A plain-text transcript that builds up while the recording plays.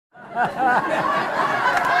When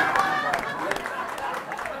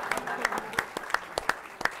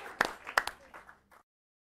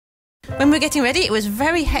we were getting ready, it was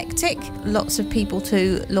very hectic. Lots of people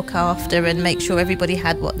to look after and make sure everybody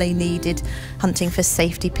had what they needed, hunting for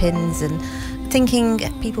safety pins and thinking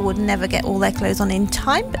people would never get all their clothes on in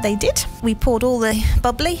time, but they did. We poured all the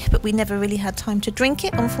bubbly, but we never really had time to drink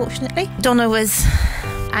it, unfortunately. Donna was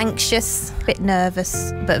anxious, a bit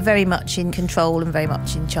nervous, but very much in control and very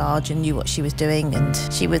much in charge and knew what she was doing, and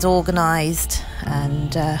she was organised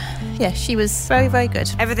and yeah, she was very, very good.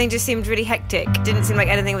 Everything just seemed really hectic. Didn't seem like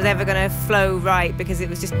anything was ever going to flow right because it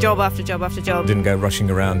was just job after job after job. Didn't go rushing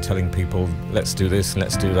around telling people, let's do this and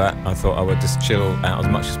let's do that. I thought I would just chill out as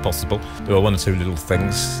much as possible. There were one or two little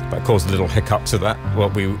things that caused a little hiccup to that,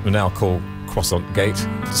 what we now call croissant gate.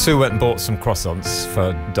 Sue went and bought some croissants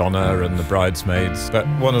for Donna and the bridesmaids, but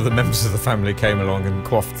one of the members of the family came along and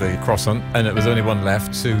quaffed the croissant, and it was only one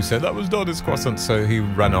left. Sue said that was Donna's croissant, so he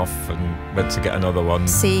ran off and went to get another one.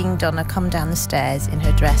 Seeing Donna come down the stairs in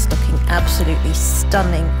her dress looking absolutely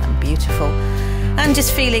stunning and beautiful, and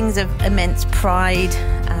just feelings of immense pride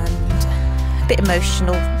and a bit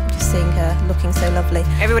emotional, seeing her looking so lovely.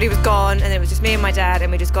 Everybody was gone and it was just me and my dad,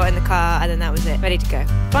 and we just got in the car and then that was it, ready to go.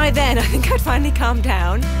 By then I think I'd finally calmed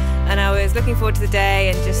down and I was looking forward to the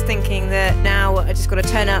day and just thinking that now I just got to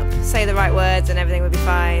turn up, say the right words and everything would be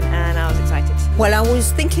fine, and I was excited. Well, I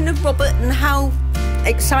was thinking of Robert and how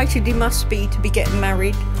excited he must be to be getting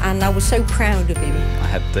married, and I was so proud of him. I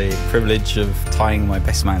had the privilege of tying my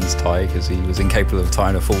best man's tie because he was incapable of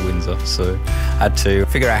tying a full Windsor, so I had to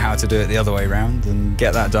figure out how to do it the other way around and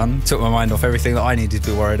get that done. Took my mind off everything that I needed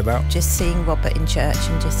to be worried about. Just seeing Robert in church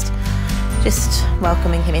and just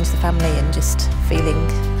welcoming him into the family and just feeling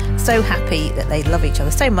so happy that they love each other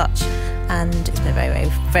so much, and it's been a very, very,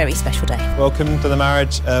 very special day. Welcome to the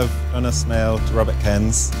marriage of Donna Smale to Robert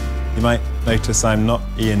Kens. You might notice I'm not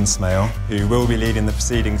Ian Smale, who will be leading the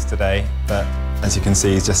proceedings today, but as you can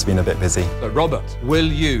see, he's just been a bit busy. Robert, will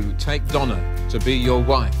you take Donna to be your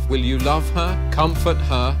wife? Will you love her, comfort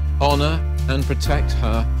her, honour and protect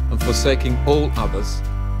her, and forsaking all others,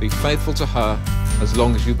 be faithful to her as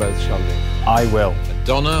long as you both shall live? I will.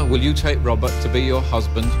 Donna, will you take Robert to be your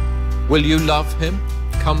husband? Will you love him,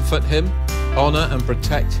 comfort him, honour and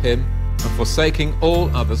protect him, and forsaking all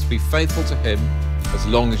others, be faithful to him as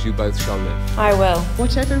long as you both shall live? I will.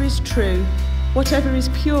 Whatever is true, whatever is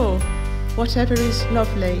pure, whatever is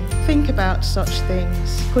lovely, think about such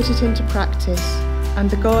things, put it into practice, and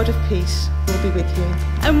the God of peace will be with you.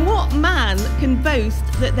 And what man can boast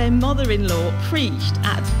that their mother-in-law preached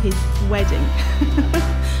at his wedding?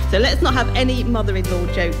 So let's not have any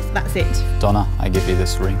mother-in-law jokes, that's it. Donna, I give you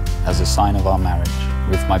this ring as a sign of our marriage.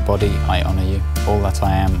 With my body, I honour you. All that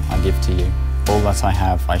I am, I give to you. All that I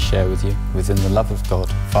have, I share with you, within the love of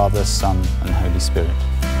God, Father, Son, and Holy Spirit.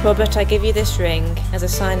 Robert, I give you this ring as a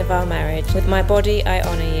sign of our marriage. With my body, I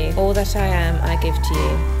honour you. All that I am, I give to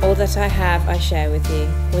you. All that I have, I share with you,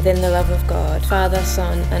 within the love of God, Father,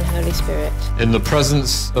 Son, and Holy Spirit. In the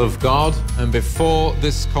presence of God and before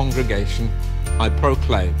this congregation, I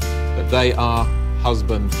proclaim that they are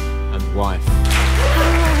husband and wife.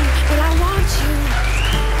 But I want you,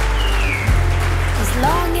 as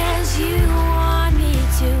long as you want me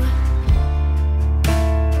to,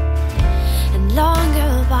 and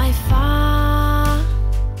longer by far.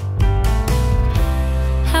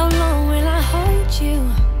 How long will I hold you?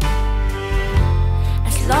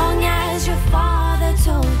 As long as your father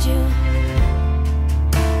told you,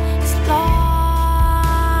 as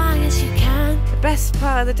long as you can. The best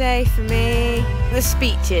part of the day for me, the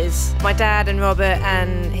speeches. My dad and Robert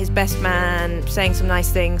and his best man saying some nice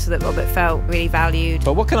things so that Robert felt really valued.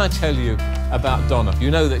 But what can I tell you about Donna? You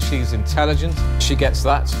know that she's intelligent. She gets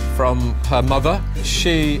that from her mother.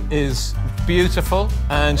 She is beautiful,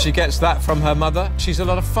 and she gets that from her mother. She's a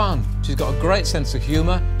lot of fun. She's got a great sense of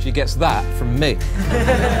humour. She gets that from me.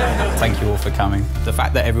 Thank you all for coming. The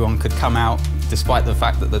fact that everyone could come out, despite the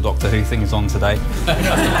fact that the Doctor Who thing is on today.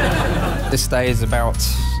 This day is about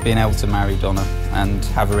being able to marry Donna and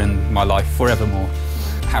have her in my life forevermore.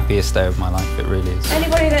 Happiest day of my life, it really is.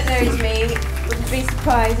 Anybody that knows me would be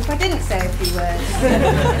surprised if I didn't say a few words.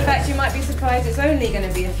 In fact, you might be surprised it's only going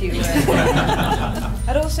to be a few words.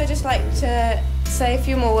 I'd also just like to say a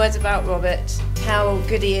few more words about Robert, how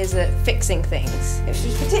good he is at fixing things. Which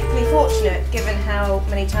was particularly fortunate given how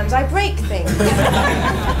many times I break things.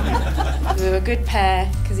 We were a good pair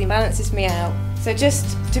because he balances me out. So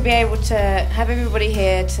just to be able to have everybody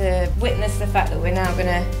here to witness the fact that we're now going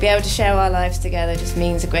to be able to share our lives together just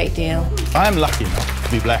means a great deal. I am lucky enough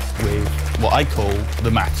to be blessed with what I call the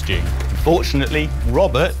maths gene. Fortunately,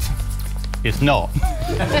 Robert It's not.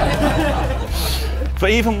 But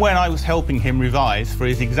even when I was helping him revise for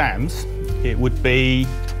his exams, it would be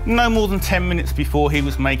no more than 10 minutes before he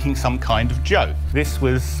was making some kind of joke. This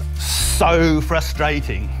was so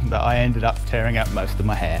frustrating that I ended up tearing out most of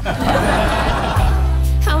my hair.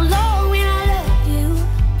 How long will I love you?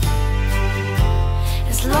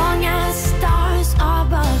 As long as stars are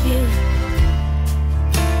above you,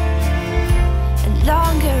 and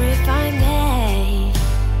longer if I may.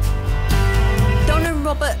 Donna and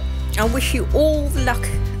Robert, I wish you all the luck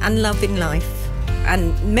and love in life,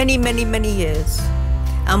 and many, many, many years.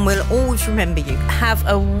 And we'll always remember you. Have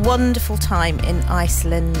a wonderful time in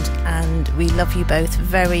Iceland, and we love you both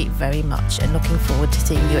very, very much, and looking forward to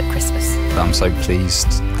seeing you at Christmas. I'm so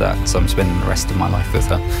pleased that I'm spending the rest of my life with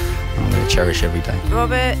her. I'm going to cherish every day.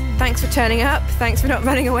 Robert, thanks for turning up. Thanks for not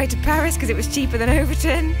running away to Paris because it was cheaper than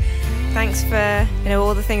Overton. Thanks for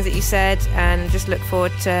all the things that you said, and just look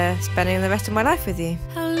forward to spending the rest of my life with you.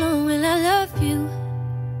 How long will I love you?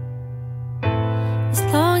 As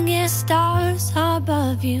long as stars are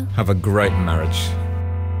above you. Have a great marriage.